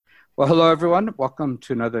Well, hello, everyone. Welcome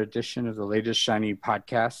to another edition of the latest Shiny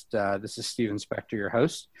podcast. This is Steven Spector, your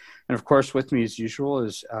host. And of course, with me as usual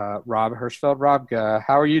is Rob Hirschfeld. Rob,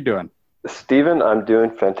 how are you doing? Steven, I'm doing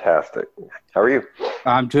fantastic. How are you?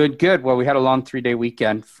 I'm doing good. Well, we had a long 3-day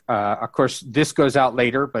weekend. Of course, this goes out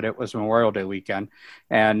later, but it was Memorial Day weekend.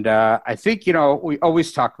 And I think, we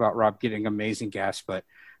always talk about Rob getting amazing guests, but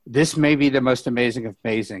this may be the most amazing of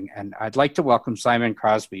amazing. And I'd like to welcome Simon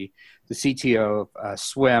Crosby, the CTO of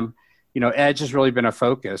SWIM. Edge has really been a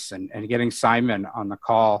focus, and getting Simon on the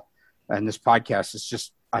call and this podcast is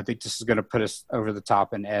just, I think this is going to put us over the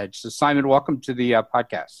top in Edge. So Simon, welcome to the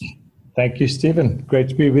podcast. Thank you, Stephen. Great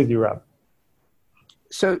to be with you, Rob.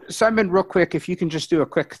 So Simon, real quick, if you can just do a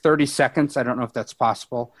quick 30 seconds, I don't know if that's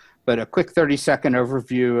possible, but a quick 30-second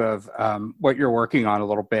overview of what you're working on a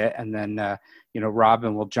little bit, and then, Rob,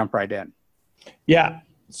 and we'll jump right in. Yeah,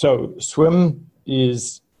 so SWIM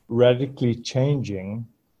is radically changing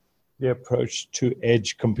the approach to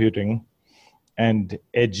edge computing and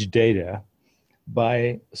edge data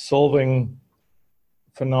by solving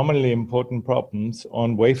phenomenally important problems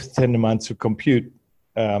on wafer-thin amounts of compute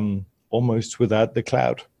almost without the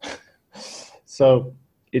cloud. So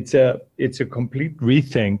it's a complete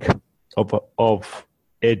rethink of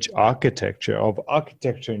edge architecture, of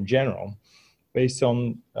architecture in general, based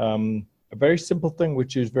on a very simple thing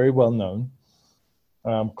which is very well known,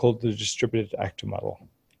 called the distributed actor model,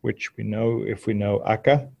 which we know if we know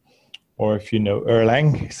Akka, or if you know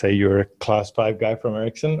Erlang, say you're a class 5 guy from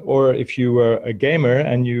Ericsson, or if you were a gamer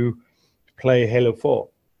and you play Halo 4.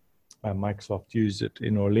 Microsoft used it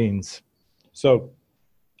in Orleans. So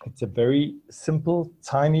it's a very simple,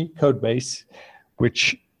 tiny code base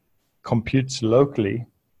which computes locally,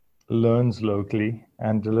 learns locally,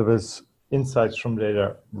 and delivers insights from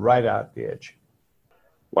data right out the edge.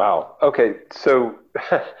 Wow. Okay, so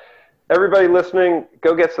everybody listening,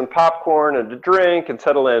 go get some popcorn and a drink and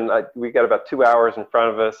settle in. We got about 2 hours in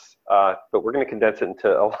front of us, but we're going to condense it into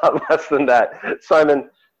a lot less than that. Simon,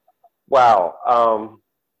 wow.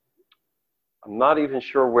 I'm not even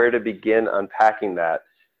sure where to begin unpacking that.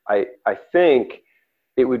 I think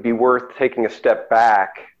it would be worth taking a step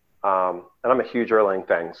back, and I'm a huge Erlang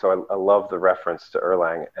fan, so I love the reference to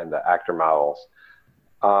Erlang and the actor models.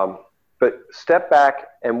 But step back,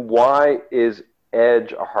 and why is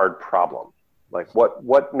Edge a hard problem? Like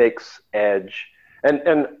what makes Edge,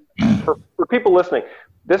 and for people listening,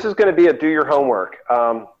 this is going to be a do your homework.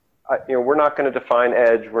 We're not going to define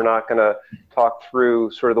Edge. We're not going to talk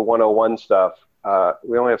through sort of the 101 stuff.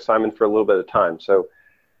 We only have Simon for a little bit of time. So,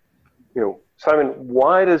 Simon,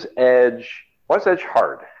 why is Edge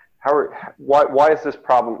hard? Why is this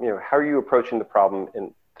problem, how are you approaching the problem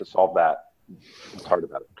to solve that part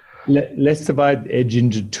about it? Let's divide Edge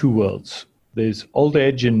into two worlds. There's old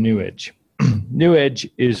Edge and new Edge. New Edge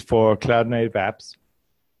is for cloud-native apps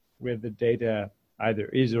where the data either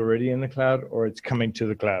is already in the cloud or it's coming to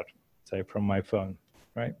the cloud, say from my phone,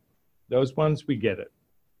 right? Those ones, we get it.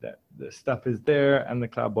 That the stuff is there and the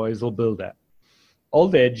cloud boys will build that.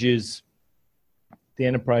 Old Edge is the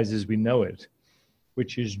enterprise as we know it,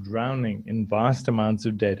 which is drowning in vast amounts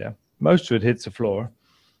of data. Most of it hits the floor.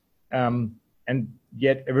 And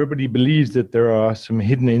yet everybody believes that there are some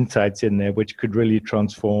hidden insights in there which could really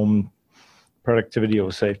transform productivity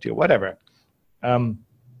or safety or whatever. And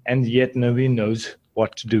yet nobody knows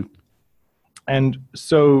what to do. And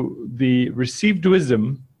so the received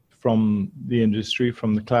wisdom from the industry,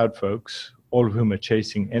 from the cloud folks, all of whom are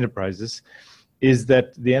chasing enterprises, is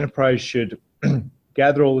that the enterprise should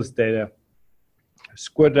gather all this data,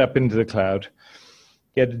 squirt it up into the cloud,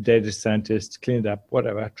 get a data scientist, clean it up,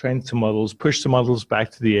 whatever, train some models, push the models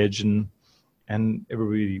back to the edge, and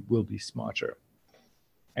everybody will be smarter.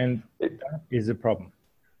 And that is a problem.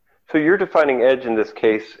 So you're defining Edge in this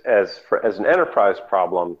case as an enterprise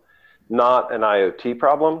problem, not an IoT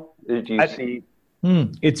problem? Do you see?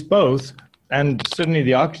 It's both. And certainly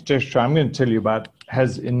the architecture I'm going to tell you about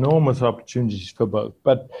has enormous opportunities for both.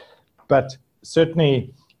 But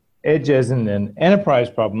certainly Edge as an enterprise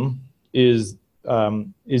problem is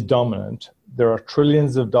dominant. There are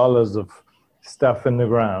trillions of dollars of stuff in the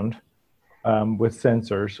ground with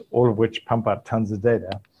sensors, all of which pump out tons of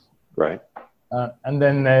data. Right. And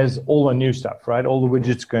then there's all the new stuff, right? All the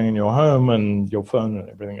widgets going in your home and your phone and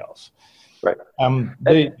everything else. Right.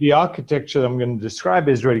 The architecture that I'm going to describe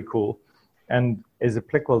is really cool and is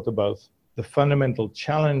applicable to both. The fundamental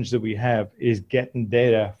challenge that we have is getting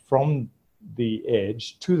data from the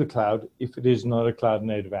edge to the cloud if it is not a cloud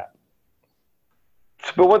native app.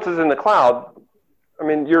 But once it's in the cloud, I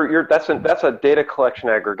mean, that's a data collection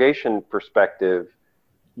aggregation perspective.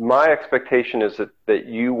 my expectation is that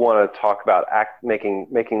you want to talk about making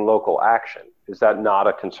local action. Is that not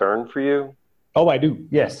a concern for you? Oh, I do.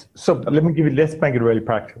 Yes. So let's make it really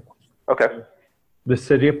practical. Okay. The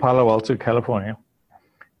city of Palo Alto, California,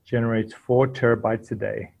 generates 4 terabytes a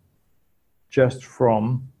day just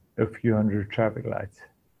from a few hundred traffic lights.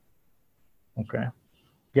 Okay.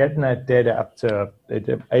 Getting that data up to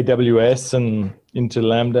AWS and into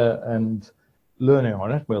Lambda and learning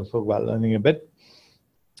on it. We'll talk about learning a bit.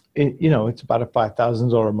 It's about a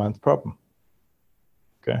 $5,000 a month problem.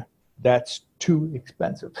 Okay. That's too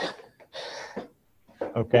expensive.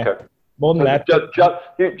 Okay. More than that.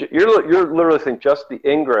 You're literally saying just the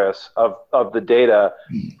ingress of the data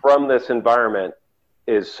from this environment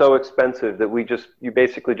is so expensive that you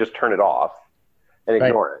basically just turn it off and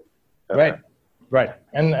ignore it. Okay. Right.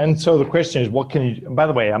 And so the question is, what can you, by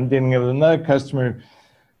the way, I'm dealing with another customer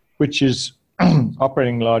which is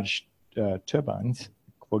operating large turbines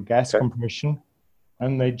for gas compression,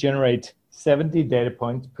 and they generate 70 data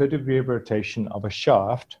points per degree of rotation of a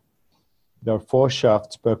shaft. There are 4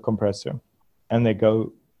 shafts per compressor, and they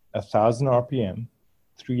go 1,000 RPM,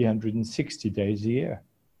 360 days a year.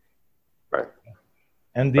 Right.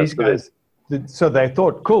 And these guys, so they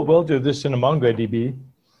thought, cool, we'll do this in a MongoDB,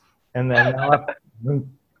 and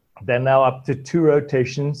they're now up to 2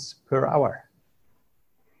 rotations per hour.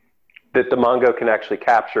 That the Mongo can actually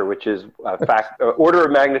capture, which is order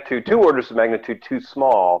of magnitude, 2 orders of magnitude too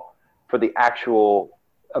small for the actual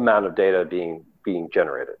amount of data being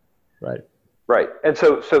generated. Right. And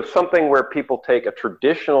so something where people take a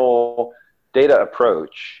traditional data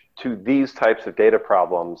approach to these types of data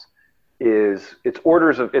problems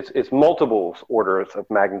it's multiple orders of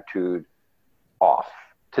magnitude off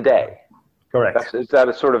today. Correct. That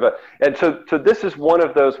is sort of and so this is one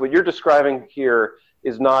of those, what you're describing here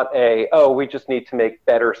is not we just need to make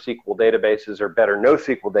better SQL databases or better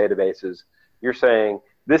NoSQL databases. You're saying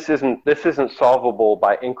this isn't solvable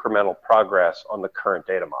by incremental progress on the current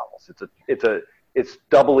data models. It's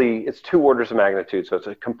 2 orders of magnitude, so it's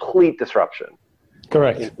a complete disruption.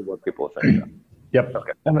 Correct. Into what people are thinking. Yep.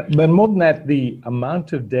 Okay. But more than that, the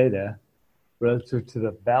amount of data relative to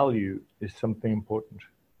the value is something important.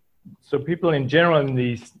 So people in general in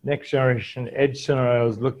these next generation edge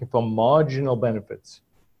scenarios looking for marginal benefits,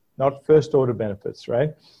 not first order benefits,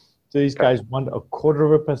 right? So these guys want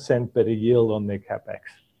 0.25% better yield on their CapEx.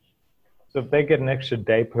 So if they get an extra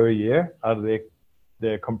day per year out of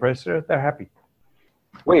their compressor, they're happy.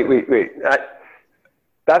 Wait.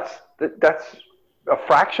 That's a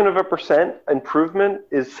fraction of a percent improvement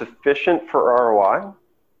is sufficient for ROI?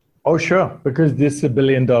 Oh, sure, because this is $1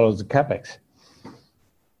 billion of CapEx.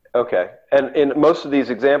 Okay, and in most of these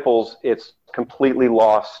examples, it's completely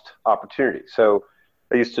lost opportunity. So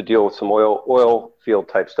I used to deal with some oil field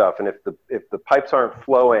type stuff, and if the pipes aren't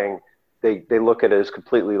flowing, they look at it as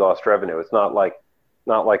completely lost revenue. It's not like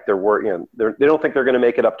they're working. They don't think they're going to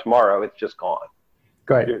make it up tomorrow. It's just gone.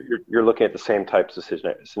 Right. You're looking at the same types of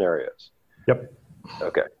scenarios. Yep.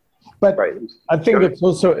 Okay. But I think it's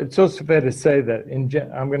also fair to say that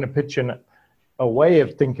I'm going to pitch in a way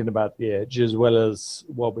of thinking about the edge as well as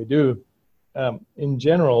what we do. In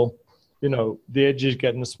general, the edge is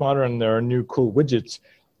getting smarter and there are new cool widgets.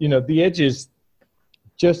 The edge is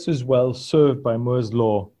just as well served by Moore's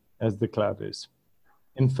Law as the cloud is.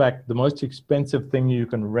 In fact, the most expensive thing you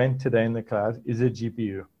can rent today in the cloud is a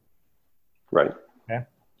GPU. Right. Okay.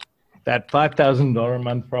 That $5,000 a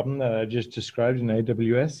month problem that I just described in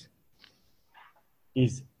AWS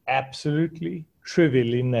is absolutely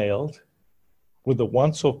trivially nailed with a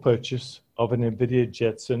once-off purchase of an NVIDIA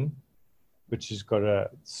Jetson, which has got a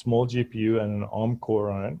small GPU and an ARM core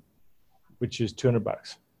on it, which is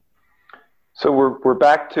 $200. So we're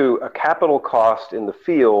back to a capital cost in the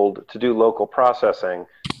field to do local processing,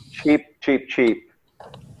 cheap,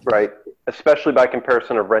 right? Especially by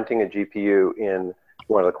comparison of renting a GPU in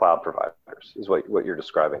one of the cloud providers, is what you're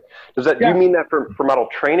describing. Do you mean that for model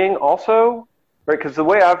training also? Right, because the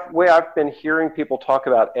way I've been hearing people talk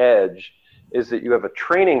about edge is that you have a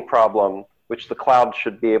training problem which the cloud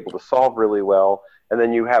should be able to solve really well, and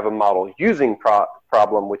then you have a model using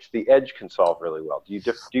problem which the edge can solve really well. Do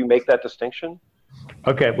you make that distinction?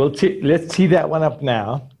 Okay, well, let's tee that one up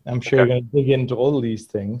now. I'm sure you're going to dig into all these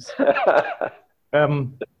things.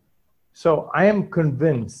 So I am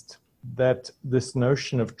convinced that this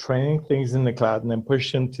notion of training things in the cloud and then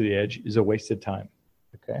push them to the edge is a waste of time.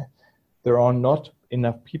 Okay. There are not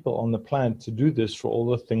enough people on the planet to do this for all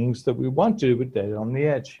the things that we want to do with data on the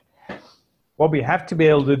edge. What we have to be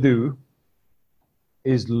able to do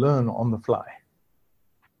is learn on the fly.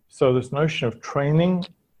 So this notion of training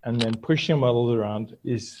and then pushing models around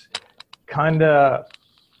is kind of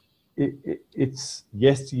it's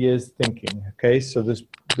yesteryear's thinking. Okay, so this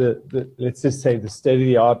let's just say the state of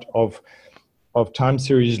the art of time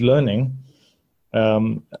series learning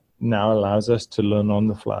now allows us to learn on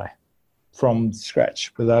the fly from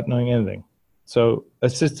scratch without knowing anything. So a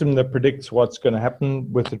system that predicts what's going to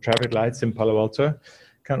happen with the traffic lights in Palo Alto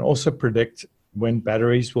can also predict when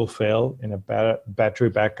batteries will fail in a battery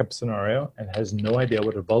backup scenario and has no idea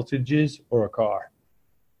what a voltage is or a car.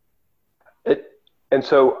 And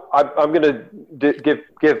so I'm going to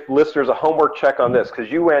give listeners a homework check on this, because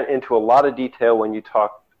you went into a lot of detail when you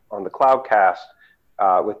talked on the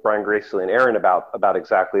Cloudcast with Brian Gracely and Aaron about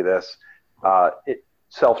exactly this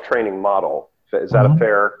self-training model. Is that a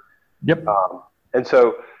fair? Yep. And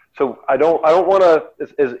so I don't want to,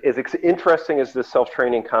 as interesting as this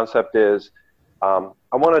self-training concept is, I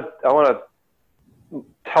want to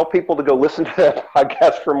tell people to go listen to that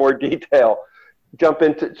podcast for more detail. Jump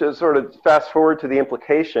into, just sort of fast forward to the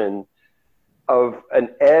implication of an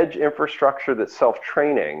edge infrastructure that's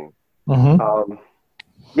self-training. Mm-hmm.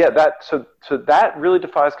 So that really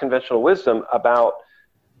defies conventional wisdom about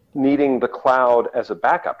needing the cloud as a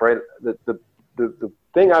backup, right? The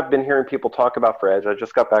thing I've been hearing people talk about for edge, I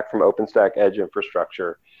just got back from OpenStack edge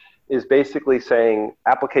infrastructure, is basically saying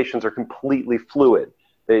applications are completely fluid.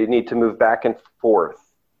 They need to move back and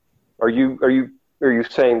forth. Are you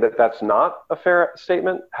saying that that's not a fair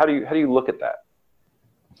statement? How do you look at that?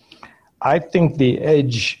 I think the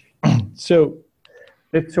edge. So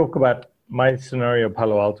let's talk about my scenario,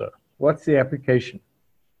 Palo Alto. What's the application?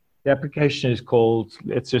 The application is called,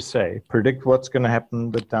 let's just say, predict what's going to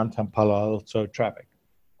happen with downtown Palo Alto traffic.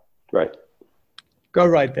 Right. Go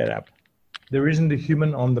write that app. There isn't a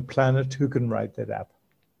human on the planet who can write that app.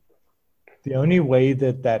 The only way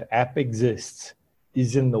that app exists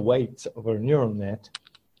is in the weight of a neural net.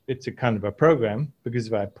 It's a kind of a program, because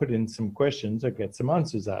if I put in some questions, I get some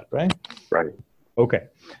answers out, right? Right. Okay.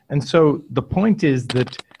 And so the point is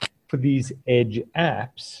that for these edge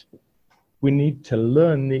apps, we need to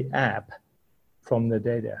learn the app from the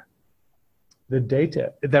data. The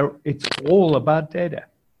data, it's all about data.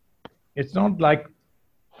 It's not like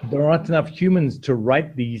there aren't enough humans to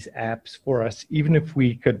write these apps for us, even if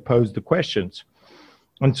we could pose the questions.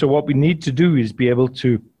 And so what we need to do is be able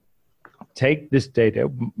to take this data,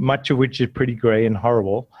 much of which is pretty gray and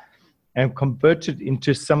horrible, and convert it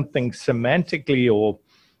into something semantically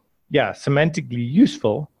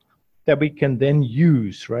useful that we can then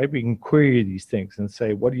use, right? We can query these things and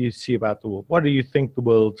say, what do you see about the world? What do you think the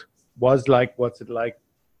world was like? What's it like?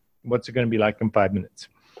 What's it going to be like in 5 minutes?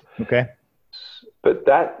 Okay. But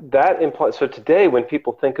that implies, so today when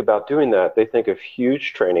people think about doing that, they think of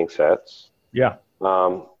huge training sets. Yeah.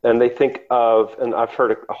 And they think of, and I've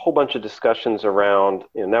heard a whole bunch of discussions around,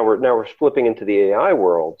 now we're flipping into the AI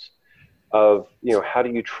worlds of, how do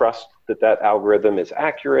you trust that algorithm is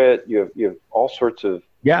accurate? You have all sorts of.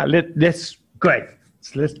 Yeah, let's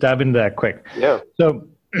dive into that quick. Yeah. So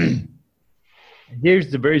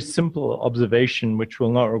here's the very simple observation, which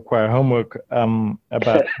will not require homework,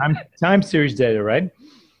 about time series data, right?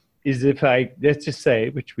 Is if let's just say,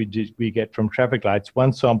 which we get from traffic lights,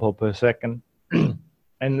 1 sample per second,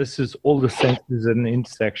 and this is all the sensors at an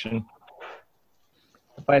intersection.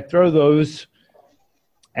 If I throw those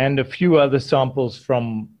and a few other samples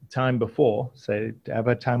from time before, say have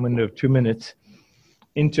a time window of 2 minutes,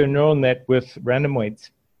 into a neural net with random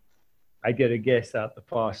weights, I get a guess out the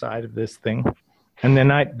far side of this thing. And then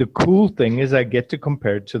the cool thing is I get to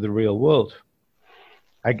compare it to the real world.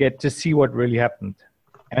 I get to see what really happened.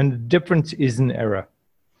 And the difference is an error.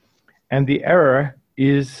 And the error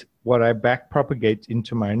is what I back propagate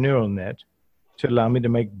into my neural net to allow me to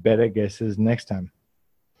make better guesses next time.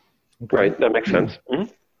 Okay. Right, that makes sense.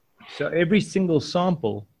 Mm-hmm. So every single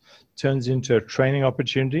sample turns into a training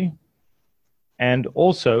opportunity and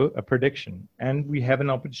also a prediction. And we have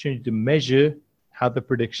an opportunity to measure how the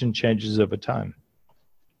prediction changes over time.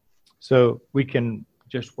 So we can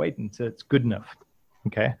just wait until it's good enough.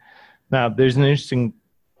 Okay. Now, there's an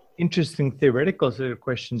interesting theoretical set of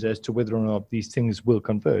questions as to whether or not these things will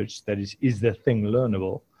converge. That is the thing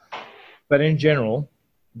learnable? But in general,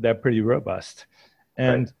 they're pretty robust.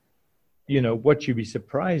 And, what you'd be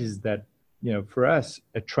surprised is that, for us,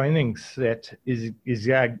 a training set is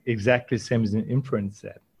exactly the same as an inference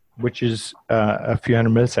set, which is a few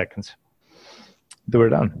hundred milliseconds. Then we're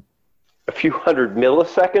done. A few hundred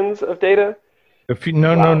milliseconds of data?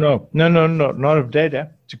 No, not of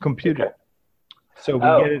data, to compute it. So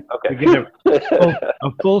we get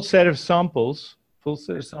a full set of samples,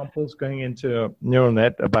 going into a neural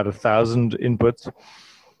net, about 1,000 inputs,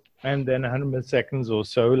 and then 100 milliseconds or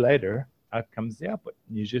so later, out comes the output.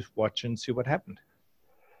 You just watch and see what happened.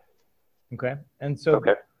 Okay. And so,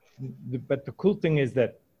 Okay. but the cool thing is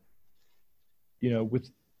that, with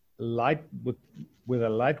a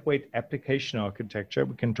lightweight application architecture,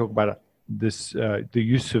 we can talk about this, the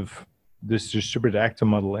use of this distributed actor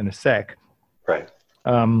model in a sec. Right.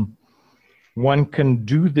 One can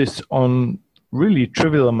do this on really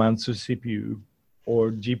trivial amounts of CPU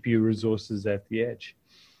or GPU resources at the edge.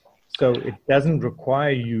 So it doesn't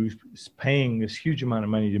require you paying this huge amount of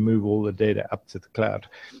money to move all the data up to the cloud.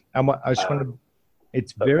 And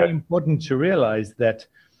it's very important to realize that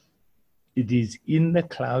it is in the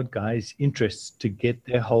cloud guys' interests to get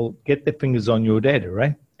their fingers on your data,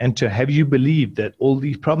 right? And to have you believe that all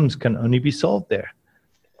these problems can only be solved there.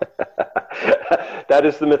 That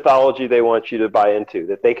is the mythology they want you to buy into,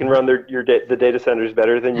 that they can run the data centers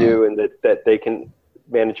better than you, and that they can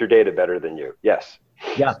manage your data better than you. Yes.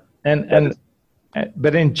 Yeah.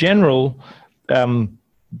 But in general,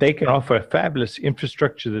 they can offer a fabulous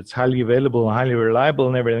infrastructure that's highly available and highly reliable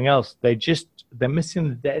and everything else. They're missing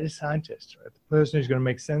the data scientist, right? The person who's going to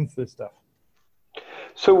make sense of this stuff.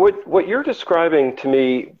 So what you're describing to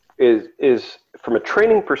me is from a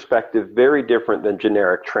training perspective very different than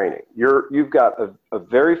generic training. You've got a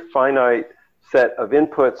very finite set of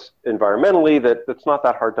inputs environmentally that's not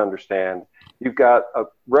that hard to understand. You've got a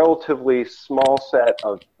relatively small set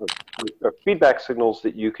of feedback signals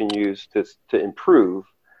that you can use to improve.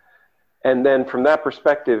 And then from that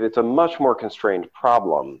perspective, it's a much more constrained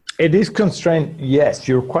problem. It is constrained. Yes,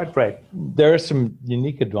 you're quite right. There are some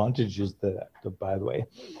unique advantages to that, by the way.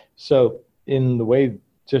 So in the way,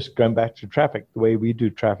 just going back to traffic, the way we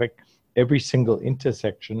do traffic, every single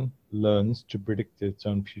intersection learns to predict its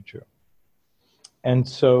own future. And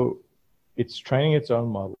so it's training its own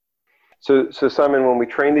model. So Simon, when we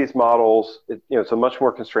train these models, it's a much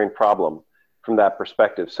more constrained problem from that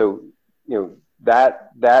perspective. So,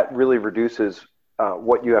 that really reduces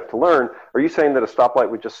what you have to learn. Are you saying that a stoplight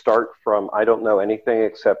would just start from, I don't know anything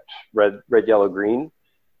except red, yellow, green?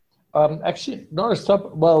 Actually, not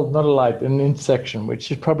a light, an intersection,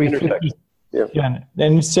 which is probably 50. Yeah. An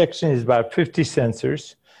intersection is about 50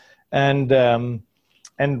 sensors. And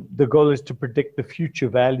the goal is to predict the future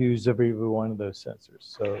values of every one of those sensors.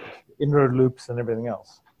 So inner loops and everything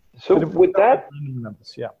else. So would that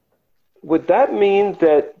mean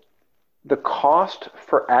that the cost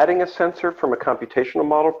for adding a sensor from a computational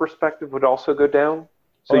model perspective would also go down?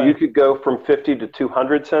 So you could go from 50 to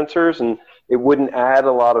 200 sensors and it wouldn't add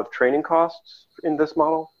a lot of training costs in this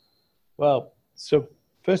model? Well, so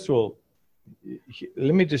first of all,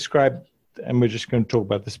 let me describe, and we're just going to talk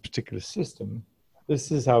about this particular system.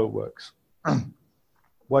 This is how it works.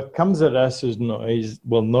 What comes at us is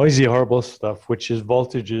noisy, horrible stuff, which is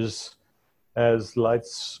voltages as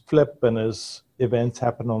lights flip and as events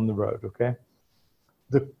happen on the road, okay?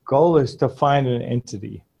 The goal is to find an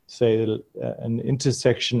entity, say an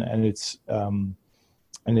intersection and its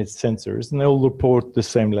sensors, and they'll report the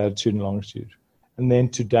same latitude and longitude. And then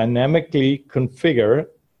to dynamically configure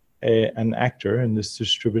an actor in this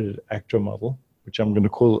distributed actor model, which I'm going to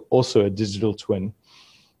call also a digital twin.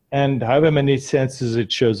 And however many sensors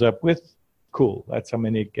it shows up with, cool, that's how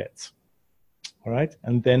many it gets. All right,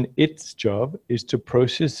 and then its job is to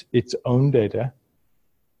process its own data,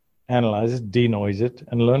 analyze it, denoise it,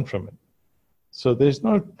 and learn from it. So there's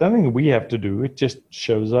nothing we have to do. It just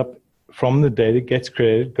shows up from the data, gets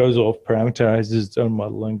created, goes off, parameterizes its own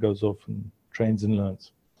model, and goes off and trains and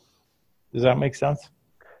learns. Does that make sense?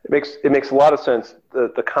 It makes a lot of sense.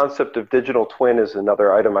 The concept of digital twin is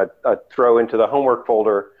another item I'd throw into the homework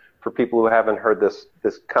folder for people who haven't heard this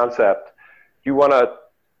concept. You want to,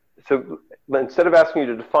 so instead of asking you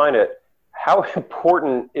to define it, how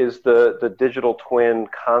important is the digital twin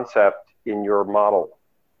concept in your model?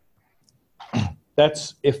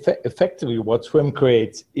 That's effectively what SWIM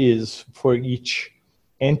creates is for each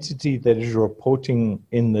entity that is reporting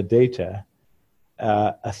in the data,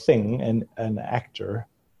 a thing, an actor,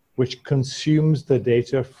 which consumes the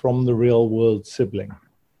data from the real world sibling,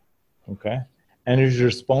 okay? And is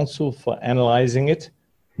responsible for analyzing it,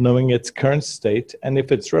 knowing its current state, and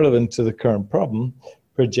if it's relevant to the current problem,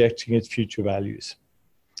 projecting its future values.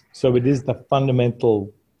 So it is the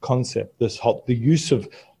fundamental concept, the use of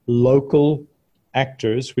local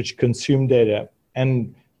actors which consume data.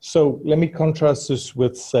 And so let me contrast this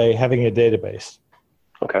with, say, having a database.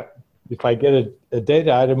 Okay. If I get a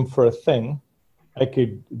data item for a thing, I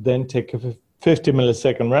could then take a 50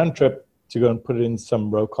 millisecond round trip to go and put it in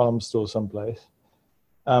some row column store someplace.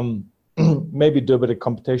 Maybe do a bit of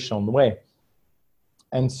computation on the way.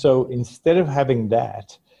 And so instead of having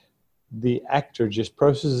that, the actor just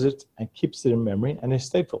processes it and keeps it in memory and is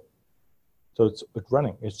stateful. So it's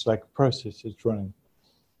running. It's like a process, it's running.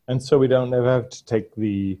 And so we don't ever have to take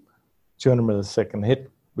the 200 millisecond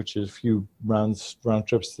hit, which is a few round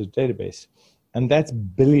trips to the database. And that's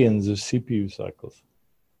billions of CPU cycles.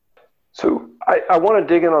 So I want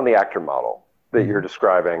to dig in on the actor model that you're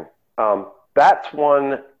describing. That's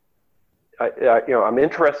one, I'm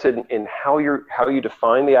interested in how you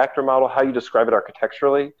define the actor model, how you describe it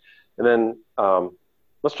architecturally, and then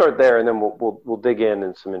let's start there, and then we'll dig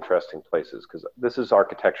in some interesting places, because this is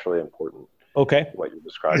architecturally important. Okay. What you're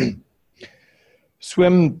describing.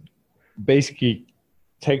 SWIM basically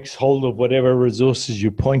takes hold of whatever resources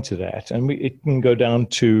you pointed at, and it can go down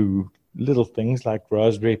to little things like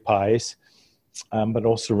Raspberry Pis, but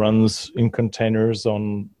also runs in containers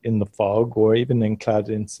in the fog or even in cloud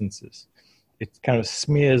instances. It kind of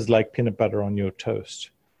smears like peanut butter on your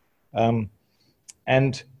toast.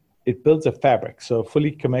 And it builds a fabric, so a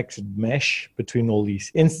fully connected mesh between all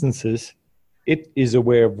these instances. It is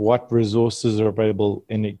aware of what resources are available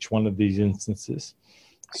in each one of these instances.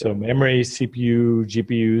 So memory, CPU,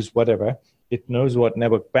 GPUs, whatever. It knows what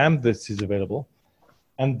network bandwidth is available.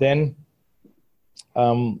 And then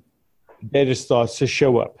data starts to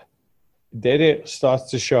show up. Data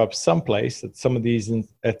starts to show up someplace at some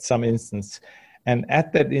instance. And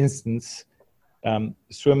at that instance,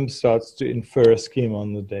 SWIM starts to infer a schema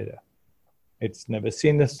on the data. It's never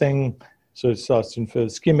seen this thing, so it starts to infer the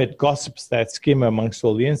schema. It gossips that schema amongst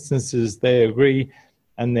all the instances. They agree,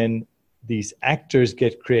 and then these actors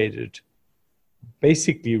get created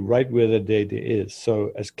basically right where the data is.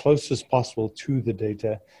 So as close as possible to the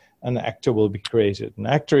data, an actor will be created. An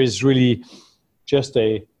actor is really just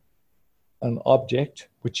an object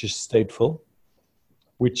which is stateful,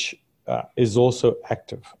 which is also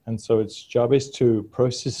active. And so its job is to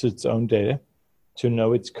process its own data, to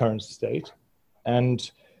know its current state,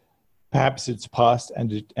 and perhaps its past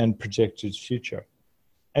and projected future.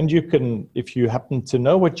 And you can, if you happen to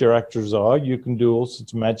know what your actors are, you can do all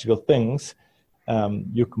sorts of magical things.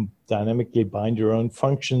 You can dynamically bind your own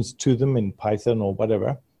functions to them in Python or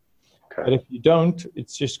whatever. Okay. But if you don't,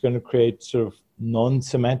 it's just going to create sort of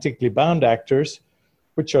non-semantically bound actors,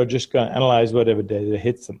 which are just going to analyze whatever data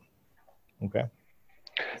hits them. Okay.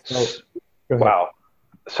 So, wow.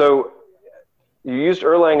 So you used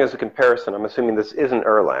Erlang as a comparison. I'm assuming this isn't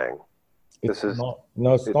Erlang. It's not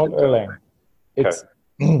Erlang. It's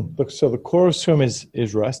look. So the core of SWIM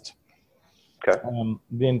is Rust. Okay.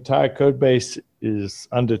 The entire code base is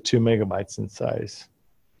under 2 megabytes in size.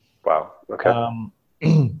 Wow. Okay.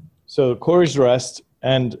 So the core is Rust,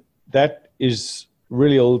 and that is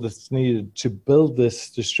really all that's needed to build this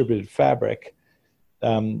distributed fabric.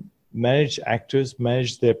 Manage actors,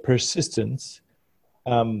 manage their persistence.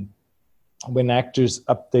 When actors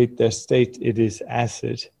update their state, it is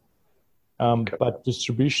ACID. But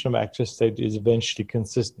distribution of actor state is eventually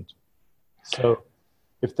consistent. So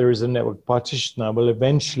if there is a network partition, I will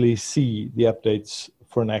eventually see the updates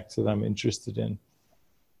for an actor that I'm interested in.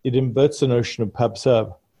 It inverts the notion of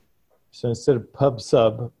pub-sub. So instead of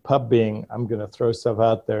pub-sub, pub being I'm going to throw stuff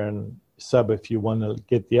out there, and sub if you want to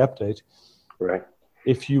get the update. Right.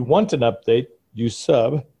 If you want an update, you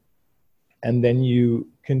sub, and then you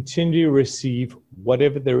continue to receive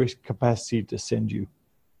whatever there is capacity to send you.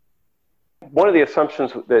 One of the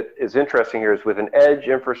assumptions that is interesting here is with an edge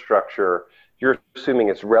infrastructure, you're assuming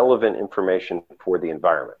it's relevant information for the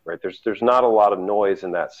environment, right? There's not a lot of noise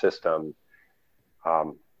in that system.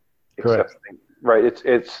 Correct. Right.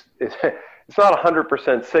 It's not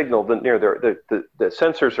 100% signal. The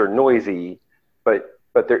sensors are noisy,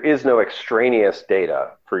 but there is no extraneous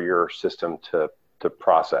data for your system to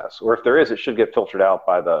process. Or if there is, it should get filtered out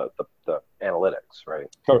by the analytics, right?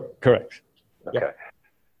 Correct. Okay. Yep.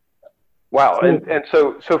 Wow. And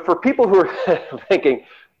so for people who are thinking,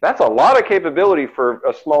 that's a lot of capability for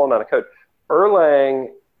a small amount of code, Erlang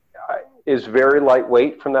is very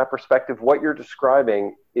lightweight from that perspective. What you're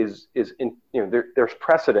describing is there's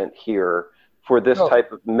precedent here for this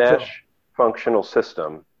type of mesh functional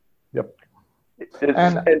system. Yep.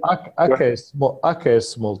 Akka is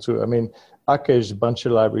small too. I mean, Akka is a bunch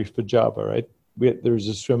of libraries for Java, right? There's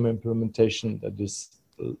a SWIM implementation that is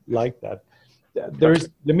like that.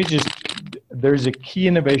 There's a key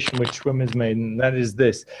innovation which SWIM has made, and that is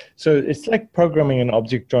this. So it's like programming an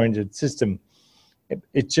object-oriented system.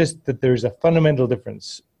 It's just that there's a fundamental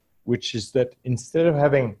difference, which is that instead of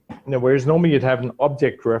having, whereas normally you'd have an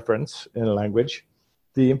object reference in a language,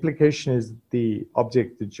 the implication is the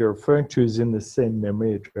object that you're referring to is in the same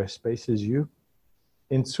memory address space as you.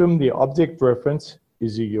 In SWIM, the object reference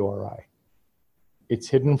is a URI. It's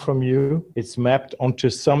hidden from you. It's mapped onto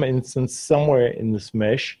some instance somewhere in this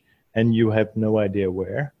mesh, and you have no idea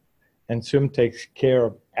where. And SWIM takes care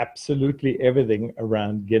of absolutely everything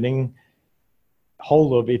around getting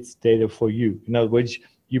hold of its data for you. In other words,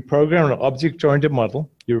 you program an object-oriented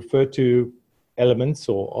model. You refer to elements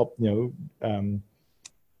or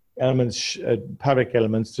elements, public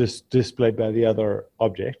elements, just displayed by the other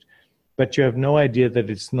object, but you have no idea that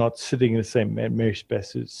it's not sitting in the same memory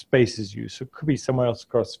space as you. So it could be somewhere else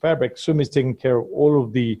across the fabric. SWIM is taking care of all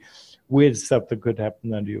of the weird stuff that could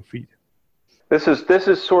happen under your feet. This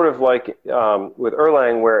is sort of like with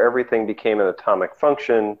Erlang, where everything became an atomic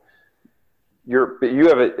function. You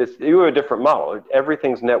have a different model.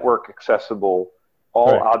 Everything's network accessible.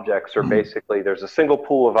 All Right. objects are basically, there's a single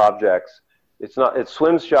pool of objects. It's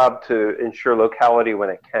SWIM's job to ensure locality when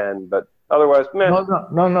it can, but otherwise, meh.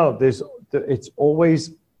 No. It's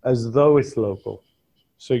always as though it's local.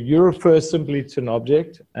 So you refer simply to an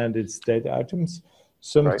object and its data items.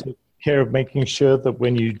 SWIM Right. takes care of making sure that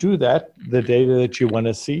when you do that, the data that you want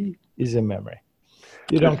to see is in memory.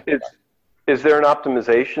 You don't. Is there an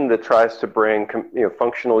optimization that tries to bring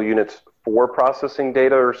functional units for processing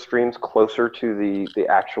data or streams closer to the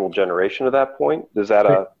actual generation of that point? Does that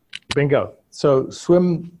Bingo. So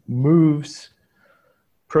SWIM moves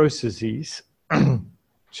processes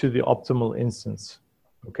to the optimal instance.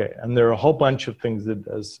 Okay, and there are a whole bunch of things it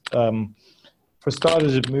does. For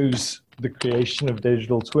starters, it moves the creation of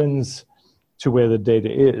digital twins to where the data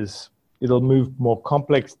is. It'll move more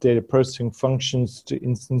complex data processing functions to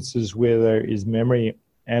instances where there is memory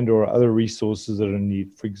and or other resources that are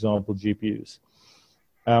needed, for example, GPUs.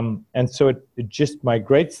 And so it just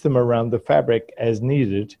migrates them around the fabric as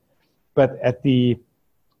needed, but at the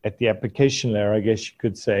application layer, I guess you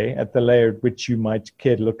could say, at the layer at which you might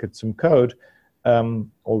care to look at some code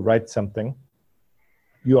or write something,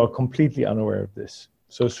 you are completely unaware of this.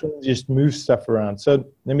 So SWIM just moves stuff around. So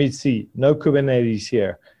let me see, no Kubernetes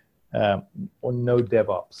here. Or no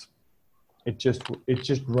DevOps. It just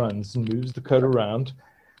runs and moves the code around.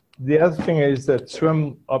 The other thing is that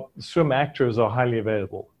SWIM actors are highly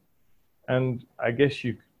available, and I guess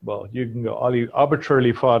you can go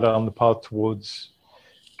arbitrarily far down the path towards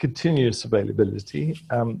continuous availability.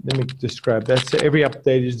 Let me describe that. So every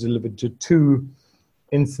update is delivered to 2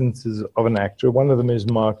 instances of an actor. One of them is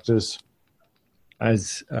marked as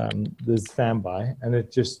the standby, and it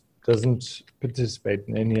just doesn't participate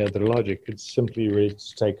in any other logic. It's simply ready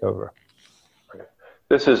to take over.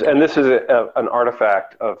 This is an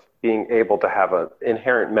artifact of being able to have an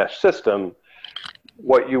inherent mesh system.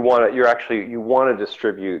 What you want to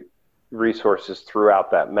distribute resources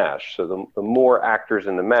throughout that mesh. So the more actors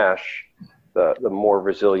in the mesh, the more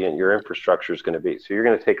resilient your infrastructure is going to be. So you're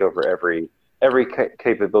going to take over every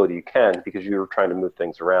capability you can because you're trying to move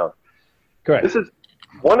things around. Correct. This is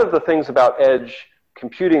one of the things about edge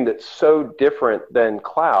computing that's so different than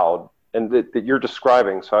cloud, and that you're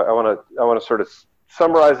describing. So I want to sort of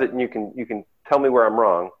summarize it, and you can tell me where I'm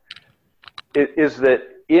wrong. It is that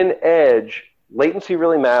in edge, latency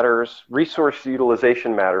really matters. Resource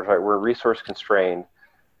utilization matters. Right, we're resource constrained,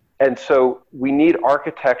 and so we need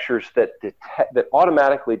architectures that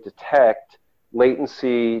automatically detect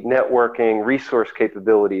latency, networking, resource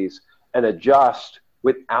capabilities, and adjust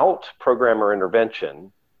without programmer intervention.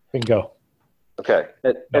 Bingo. Okay,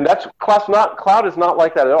 and that's cloud is not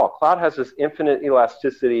like that at all. Cloud has this infinite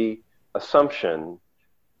elasticity assumption.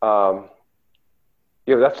 That's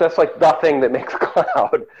like the thing that makes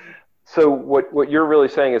cloud. So what you're really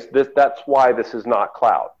saying is that's why this is not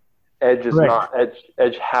cloud. Edge is not edge.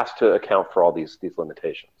 Edge has to account for all these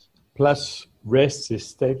limitations. Plus, REST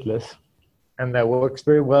is stateless, and that works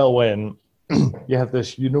very well when you have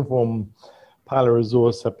this uniform pile of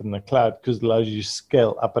resource up in the cloud because it allows you to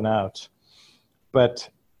scale up and out. But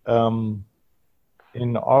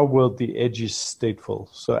in our world, the edge is stateful.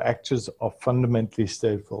 So actors are fundamentally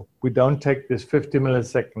stateful. We don't take this 50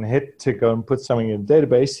 millisecond hit to go and put something in a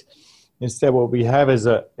database. Instead, what we have is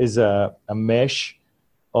a mesh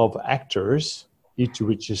of actors, each of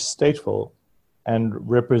which is stateful and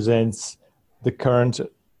represents the current,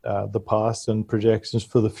 the past, and projections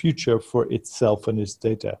for the future for itself and its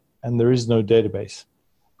data. And there is no database.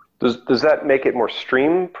 Does that make it more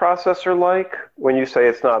stream processor like when you say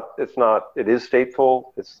it is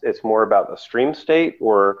stateful? It's more about a stream state,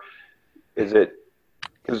 or is it?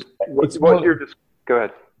 Because go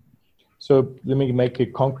ahead. So let me make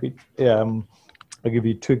it concrete. I'll give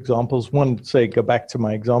you 2 examples. One, say, go back to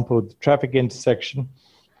my example with the traffic intersection.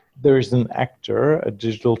 There is an actor, a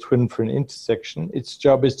digital twin for an intersection. Its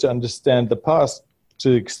job is to understand the past to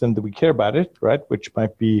the extent that we care about it, right? Which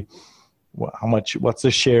might be what's the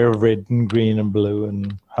share of red and green and blue,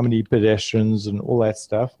 and how many pedestrians and all that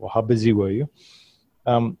stuff, or how busy were you?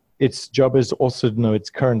 its job is also to know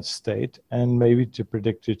its current state and maybe to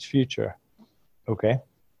predict its future. Okay.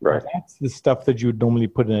 Right. Now, that's the stuff that you would normally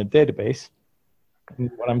put in a database.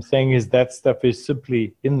 And what I'm saying is that stuff is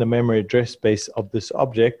simply in the memory address space of this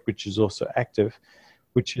object, which is also active,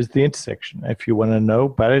 which is the intersection. If you want to know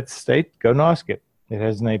about its state, go and ask it. It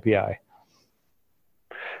has an API.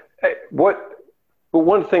 But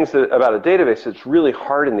one of the things about a database that's really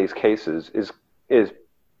hard in these cases is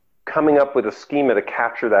coming up with a schema to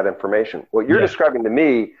capture that information. What you're describing to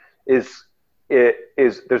me is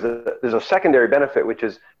there's a secondary benefit, which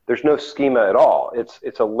is there's no schema at all.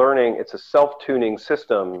 It's a self-tuning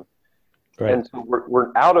system, right. And so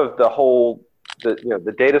we're out of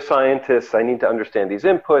the data scientists. I need to understand these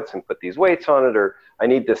inputs and put these weights on it, or I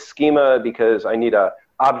need this schema because I need a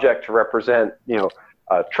object to represent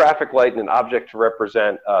a traffic light and an object to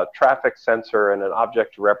represent a traffic sensor and an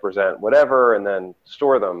object to represent whatever, and then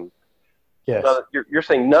store them. Yes. You're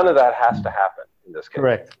saying none of that has to happen in this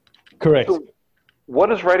case. Correct. So what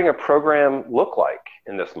does writing a program look like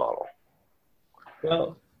in this model?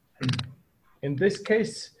 Well, in this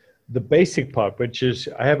case, the basic part, which is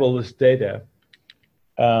I have all this data,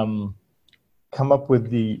 come up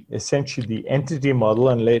with essentially the entity model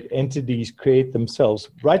and let entities create themselves,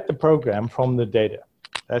 write the program from the data.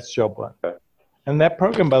 That's job one. Okay. And that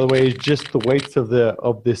program, by the way, is just the weights of the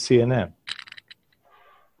CNN.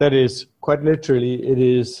 That is, quite literally, it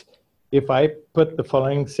is, if I put the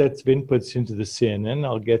following sets of inputs into the CNN,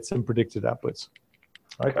 I'll get some predicted outputs.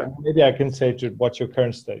 Right? Okay. Maybe I can say to what's your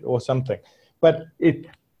current state or something. But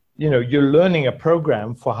you're learning a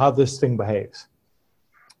program for how this thing behaves.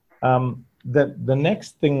 The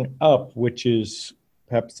next thing up, which is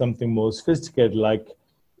perhaps something more sophisticated, like,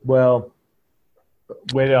 well,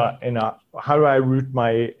 how do I route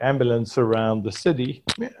my ambulance around the city?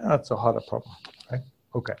 Yeah, that's a harder problem, right?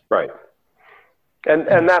 Okay. Right.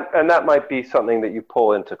 And that might be something that you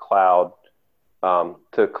pull into cloud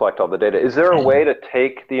to collect all the data. Is there a way to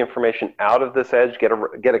take the information out of this edge, get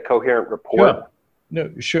a coherent report? Sure. No,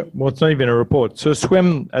 sure. Well, it's not even a report. So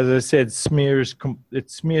SWIM, as I said, smears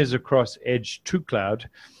across edge to cloud,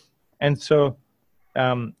 and so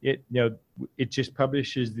it just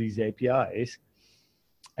publishes these APIs,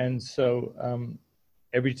 and so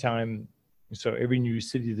every new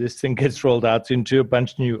city, this thing gets rolled out into a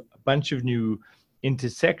bunch of new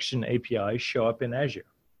intersection APIs show up in Azure,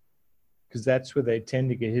 because that's where they tend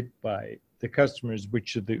to get hit by the customers,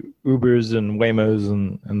 which are the Ubers and Waymos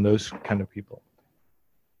and those kind of people.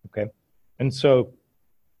 Okay, and so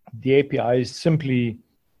the API is simply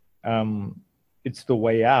it's the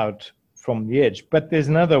way out from the edge. But there's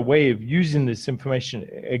another way of using this information,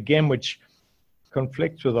 again, which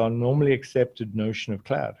conflicts with our normally accepted notion of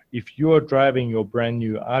cloud. If you are driving your brand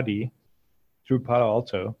new Audi through Palo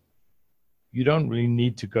Alto, you don't really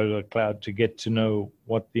need to go to the cloud to get to know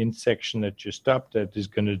what the intersection that you stopped at is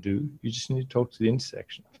going to do. You just need to talk to the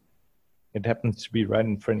intersection. It happens to be right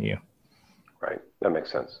in front of you. Right, that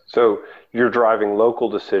makes sense. So you're driving local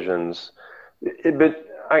decisions, but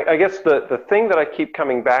I guess the thing that I keep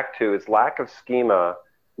coming back to is lack of schema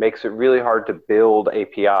makes it really hard to build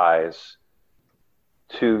APIs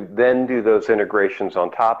to then do those integrations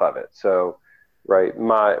on top of it. So, right,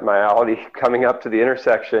 my Audi coming up to the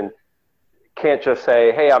intersection can't just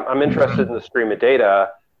say, hey, I'm interested in the stream of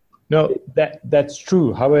data. No, that's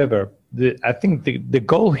true. However, I think the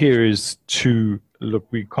goal here is to, look,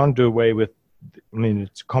 we can't do away with,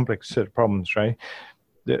 it's a complex set of problems, right?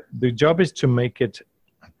 The job is to make it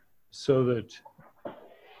so that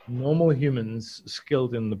normal humans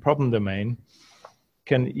skilled in the problem domain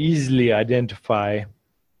can easily identify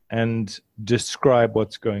and describe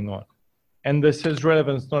what's going on. And this has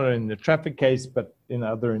relevance not only in the traffic case, but in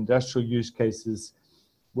other industrial use cases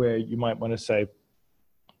where you might want to say,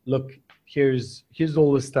 look, here's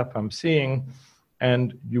all the stuff I'm seeing,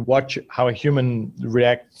 and you watch how a human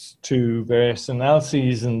reacts to various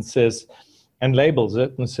analyses and labels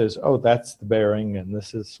it and says, oh, that's the bearing, and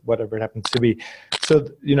this is whatever it happens to be. So,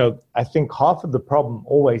 I think half of the problem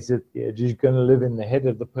always at the edge is going to live in the head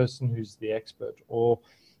of the person who's the expert, or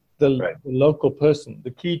the local person.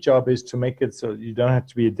 The key job is to make it so you don't have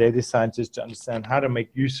to be a data scientist to understand how to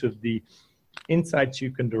make use of the insights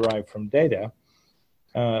you can derive from data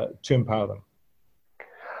to empower them.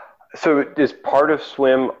 So does part of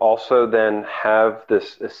SWIM also then have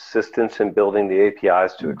this assistance in building the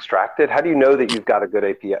APIs to extract it? How do you know that you've got a good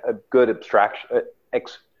API, a good abstraction,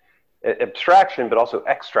 but also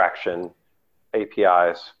extraction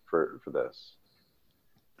APIs for this?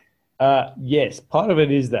 Yes, part of it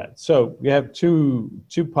is that. So we have two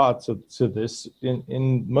parts to this.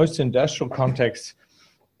 In most industrial contexts,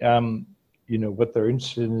 what they're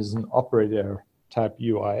interested in is an operator type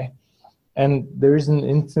UI. And there is an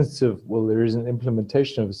instance of, there is an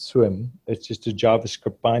implementation of SWIM. It's just a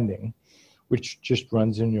JavaScript binding, which just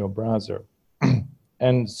runs in your browser.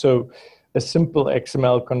 And so a simple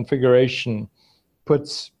XML configuration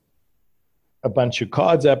puts a bunch of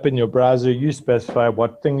cards up in your browser. You specify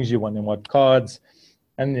what things you want in what cards.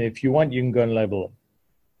 And if you want, you can go and label them.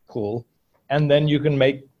 Cool. And then you can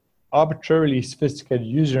make arbitrarily sophisticated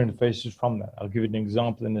user interfaces from that. I'll give you an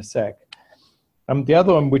example in a sec. The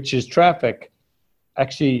other one, which is traffic,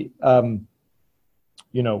 actually, at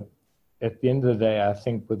the end of the day, I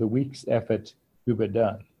think with a week's effort, we were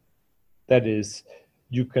done. That is,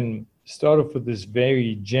 you can start off with this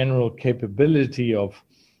very general capability of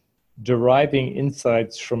deriving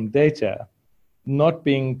insights from data, not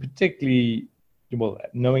being particularly,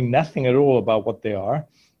 knowing nothing at all about what they are,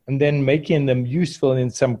 and then making them useful in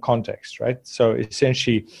some context, right? So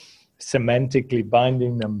essentially semantically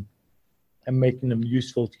binding them and making them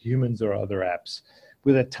useful to humans or other apps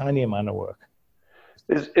with a tiny amount of work.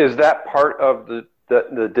 Is that part of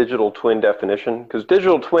the digital twin definition? Because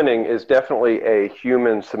digital twinning is definitely a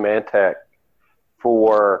human semantic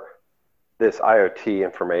for this IoT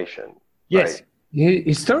information. Yes. Right?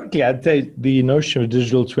 Historically, I'd say the notion of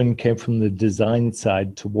digital twin came from the design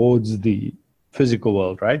side towards the physical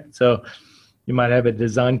world, right? So you might have a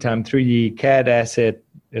design time 3D CAD asset.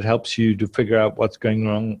 It helps you to figure out what's going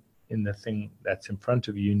wrong in the thing that's in front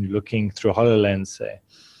of you, and you're looking through HoloLens, say.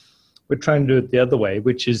 We're trying to do it the other way,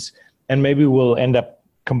 which is, and maybe we'll end up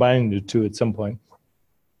combining the two at some point,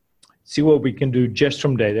 see what we can do just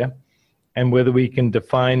from data, and whether we can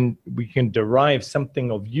derive something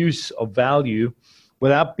of use, of value,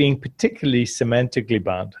 without being particularly semantically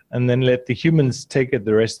bound, and then let the humans take it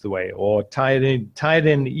the rest of the way, or tie it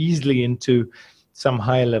in easily into some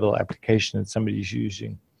higher level application that somebody's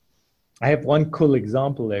using. I have one cool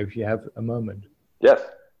example there, if you have a moment. Yes,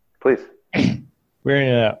 please. We're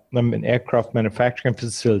in an aircraft manufacturing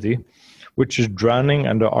facility, which is drowning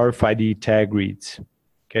under RFID tag reads.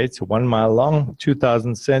 Okay, it's 1 mile long,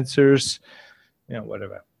 2,000 sensors,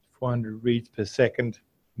 400 reads per second,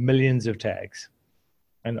 millions of tags.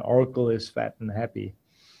 And Oracle is fat and happy.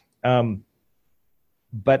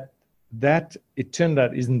 But that, it turned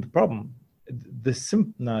out, isn't the problem.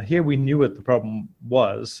 Now, here we knew what the problem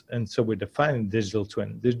was, and so we're defining digital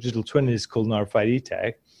twin. The digital twin is called an RFID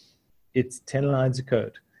tag. It's 10 lines of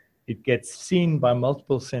code. It gets seen by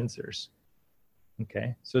multiple sensors.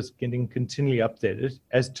 Okay, so it's getting continually updated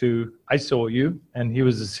as to, I saw you, and here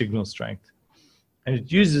was the signal strength. And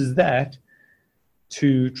it uses that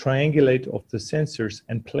to triangulate off the sensors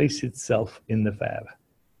and place itself in the fab.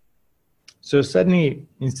 So suddenly,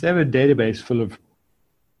 instead of a database full of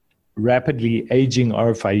rapidly aging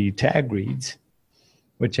RFID tag reads,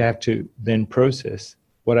 which I have to then process,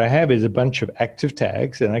 what I have is a bunch of active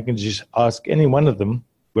tags, and I can just ask any one of them,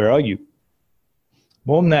 where are you?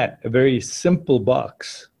 More than that, a very simple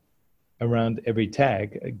box around every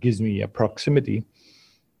tag gives me a proximity,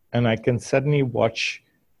 and I can suddenly watch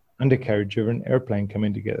undercarriage of an airplane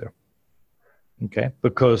coming together. Okay,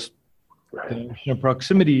 because the notion of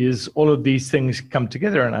proximity is all of these things come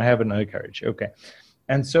together and I have an undercarriage. Okay,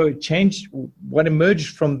 and so it changed. What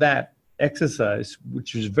emerged from that exercise,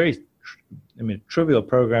 which was very, trivial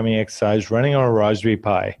programming exercise running on a Raspberry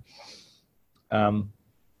Pi,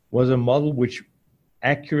 was a model which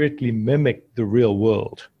accurately mimicked the real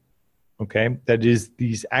world. Okay, that is,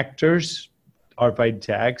 these actors, RFID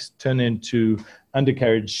tags, turn into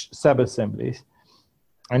undercarriage subassemblies,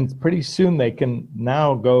 and pretty soon they can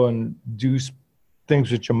now go and do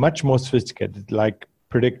things which are much more sophisticated, like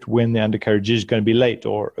predict when the undercarriage is going to be late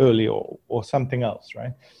or early or something else,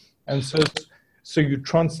 right? And so you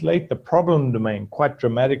translate the problem domain quite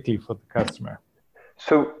dramatically for the customer.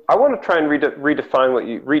 So I want to try and redefine what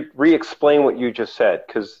you re-explain what you just said,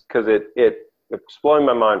 because it's blowing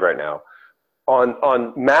my mind right now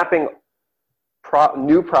on mapping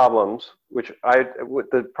new problems, which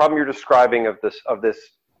the problem you're describing of this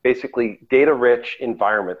basically data-rich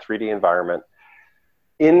environment, 3D environment,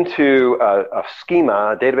 into a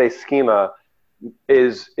schema, a database schema,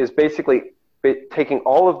 is basically taking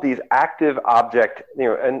all of these active object,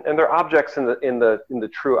 and they're objects in the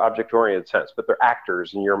true object-oriented sense, but they're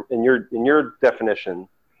actors in your definition,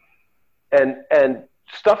 and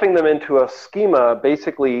stuffing them into a schema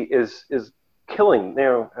basically is killing.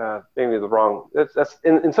 Maybe the wrong. That's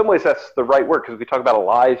in some ways that's the right word, because we talk about a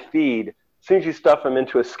live feed. As soon as you stuff them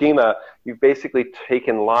into a schema, you've basically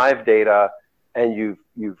taken live data and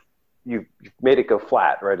you've made it go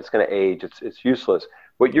flat, right? It's going to age. It's useless.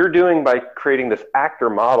 What you're doing by creating this actor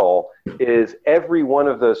model is every one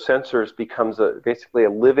of those sensors becomes basically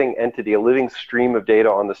a living entity, a living stream of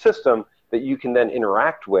data on the system that you can then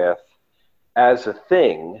interact with as a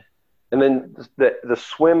thing. And then the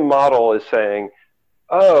SWIM model is saying,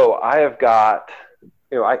 oh, I have got,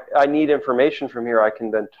 I need information from here. I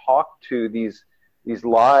can then talk to these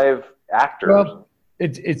live actors. Well,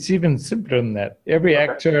 it's even simpler than that. Every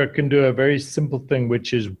actor can do a very simple thing,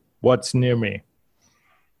 which is what's near me.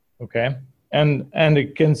 Okay. And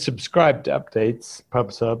it can subscribe to updates,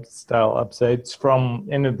 pub/sub style updates from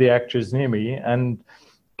any of the actors near me, and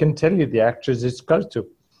can tell you the actors it's close to.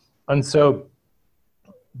 And so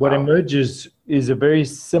what emerges is a very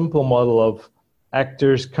simple model of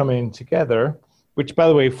actors coming together, which, by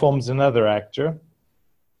the way, forms another actor,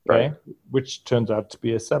 okay, which turns out to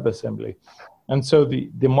be a subassembly. And so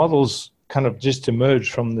the models kind of just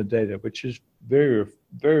emerge from the data, which is very,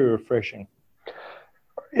 very refreshing.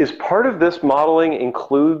 Is part of this modeling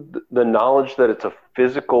include the knowledge that it's a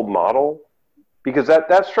physical model? Because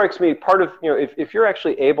that strikes me, part of, if you're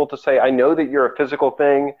actually able to say, I know that you're a physical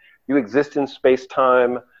thing, you exist in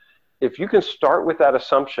space-time, if you can start with that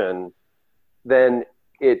assumption, then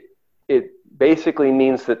it basically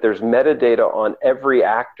means that there's metadata on every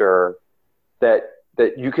actor that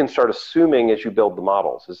you can start assuming as you build the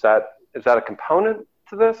models. Is that a component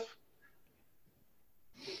to this?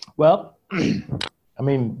 Well, I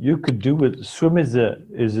mean, you could do with SWIM is a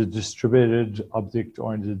distributed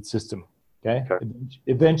object-oriented system. Okay,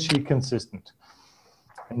 eventually consistent,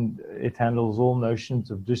 and it handles all notions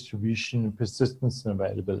of distribution, persistence, and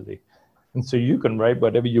availability. And so you can write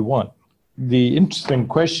whatever you want. The interesting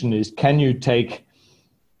question is, can you take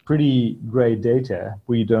pretty gray data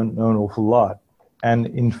where you don't know an awful lot and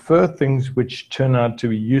infer things which turn out to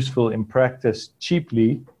be useful in practice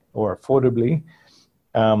cheaply or affordably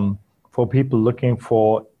for people looking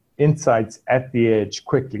for insights at the edge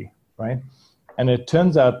quickly, right? And it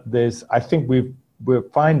turns out I think we're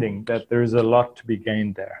finding that there's a lot to be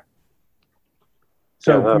gained there.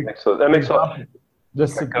 So yeah, that makes sense. The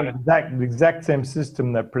exact same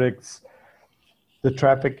system that predicts the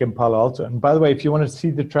traffic in Palo Alto. And by the way, if you want to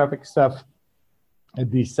see the traffic stuff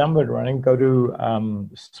at the Summit running, go to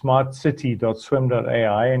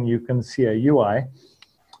smartcity.swim.ai and you can see a UI.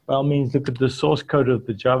 By all means, look at the source code of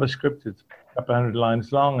the JavaScript. It's a couple 100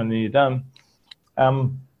 lines long and then you're done.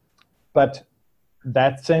 But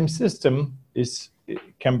that same system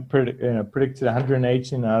can predict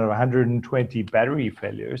 118 out of 120 battery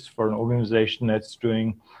failures for an organization that's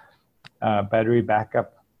doing battery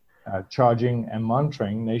backup, charging, and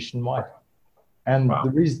monitoring nationwide. And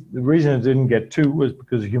the reason it didn't get 2 was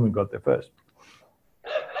because a human got there first.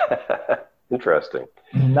 Interesting.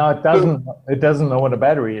 Now it doesn't know what a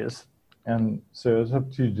battery is, and so it's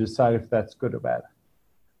up to you to decide if that's good or bad.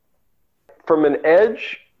 From an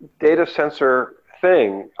edge data sensor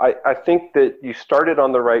thing, I think that you started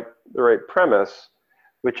on the right premise,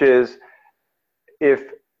 which is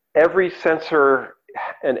if every sensor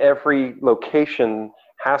and every location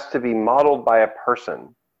has to be modeled by a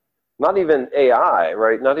person, not even AI,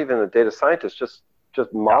 right? Not even a data scientist, just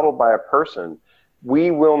modeled by a person,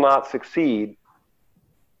 we will not succeed,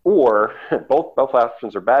 or both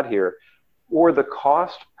options are bad here, or the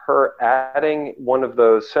cost per adding one of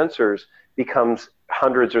those sensors becomes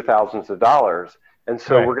hundreds or thousands of dollars. And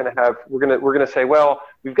so we're going to say, well,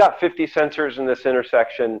 we've got 50 sensors in this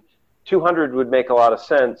intersection. 200 would make a lot of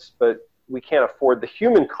sense, but we can't afford the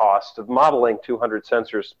human cost of modeling 200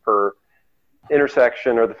 sensors per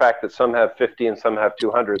intersection, or the fact that some have 50 and some have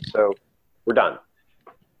 200. So we're done.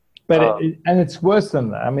 But and it's worse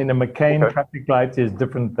than that. I mean, a McCain traffic light is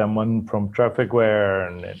different than one from TrafficWare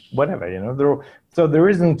and whatever. So there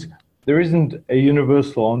isn't a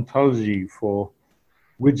universal ontology for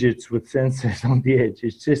widgets with sensors on the edge.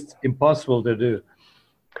 It's just impossible to do.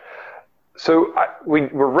 So we're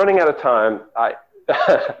running out of time.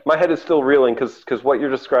 My head is still reeling because what you're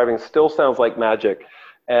describing still sounds like magic,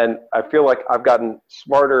 and I feel like I've gotten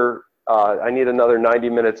smarter. I need another 90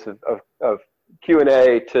 minutes of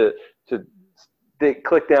Q&A to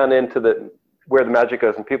click down into where the magic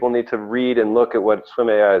goes, and people need to read and look at what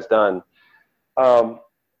SWIM.AI has done.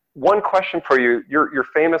 One question for you: You're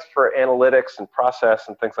famous for analytics and process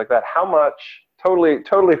and things like that. How much, totally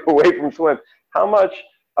away from SWIM, how much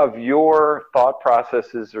of your thought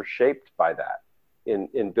processes are shaped by that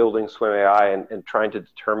in building SWIM.AI and trying to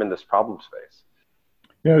determine this problem space?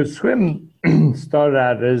 SWIM started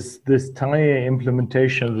out as this tiny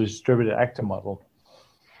implementation of the distributed actor model.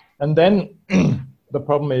 And then the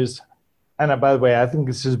problem is, and by the way, I think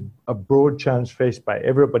this is a broad challenge faced by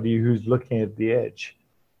everybody who's looking at the edge.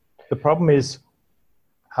 The problem is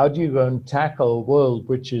how do you go and tackle a world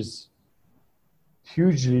which is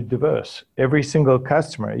hugely diverse? Every single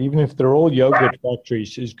customer, even if they're all yogurt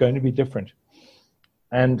factories, is going to be different.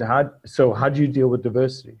 And how do you deal with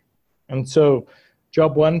diversity? And so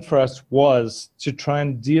job one for us was to try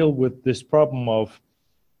and deal with this problem of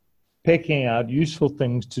picking out useful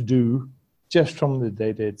things to do just from the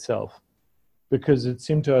data itself, because it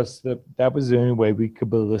seemed to us that that was the only way we could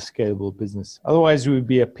build a scalable business. Otherwise, we would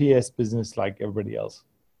be a PS business like everybody else.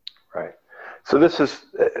 Right. So this is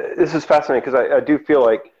fascinating, because I do feel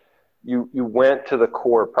like you went to the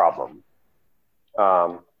core problem,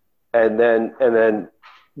 and then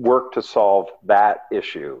worked to solve that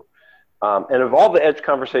issue. And of all the edge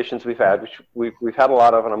conversations we've had, which we've had a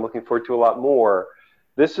lot of, and I'm looking forward to a lot more,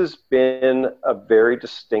 this has been a very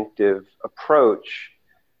distinctive approach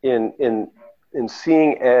in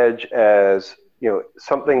seeing edge as,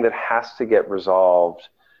 something that has to get resolved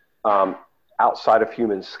outside of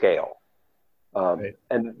human scale. Right.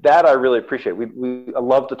 And that I really appreciate. I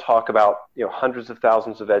love to talk about hundreds of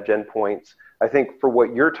thousands of edge endpoints. I think for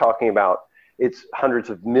what you're talking about, it's hundreds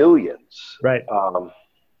of millions. Right.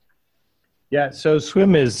 Yeah. So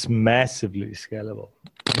SWIM is massively scalable.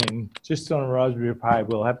 I mean, just on a Raspberry Pi,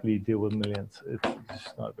 we'll happily deal with millions. It's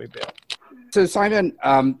just not a big deal. So Simon,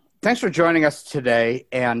 thanks for joining us today.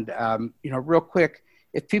 And real quick,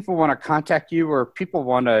 if people want to contact you or people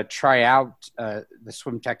want to try out the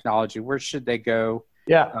SWIM technology, where should they go?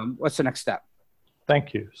 Yeah. What's the next step?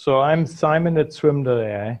 Thank you. So I'm Simon at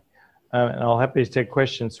SWIM.AI, and I'll happily take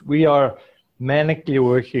questions. We are manically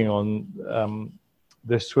working on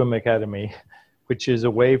the SWIM Academy, which is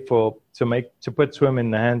a way to put SWIM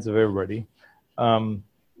in the hands of everybody.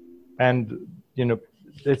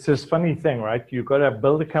 It's this funny thing, right? You've got to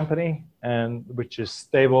build a company which is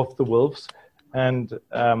stave off the wolves, and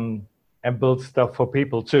build stuff for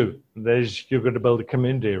people too. You've got to build a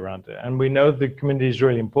community around it. And we know the community is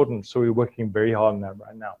really important, so we're working very hard on that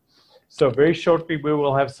right now. So very shortly, we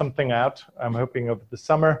will have something out, I'm hoping over the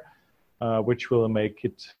summer, which will make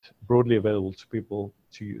it broadly available to people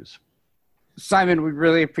to use. Simon, we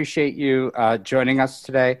really appreciate you joining us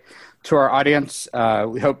today. To our audience,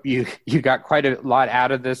 we hope you got quite a lot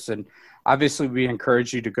out of this. And obviously, we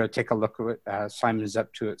encourage you to go take a look at what Simon is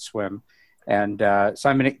up to at SWIM. And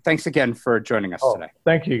Simon, thanks again for joining us today.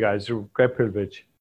 Thank you, guys. Great privilege.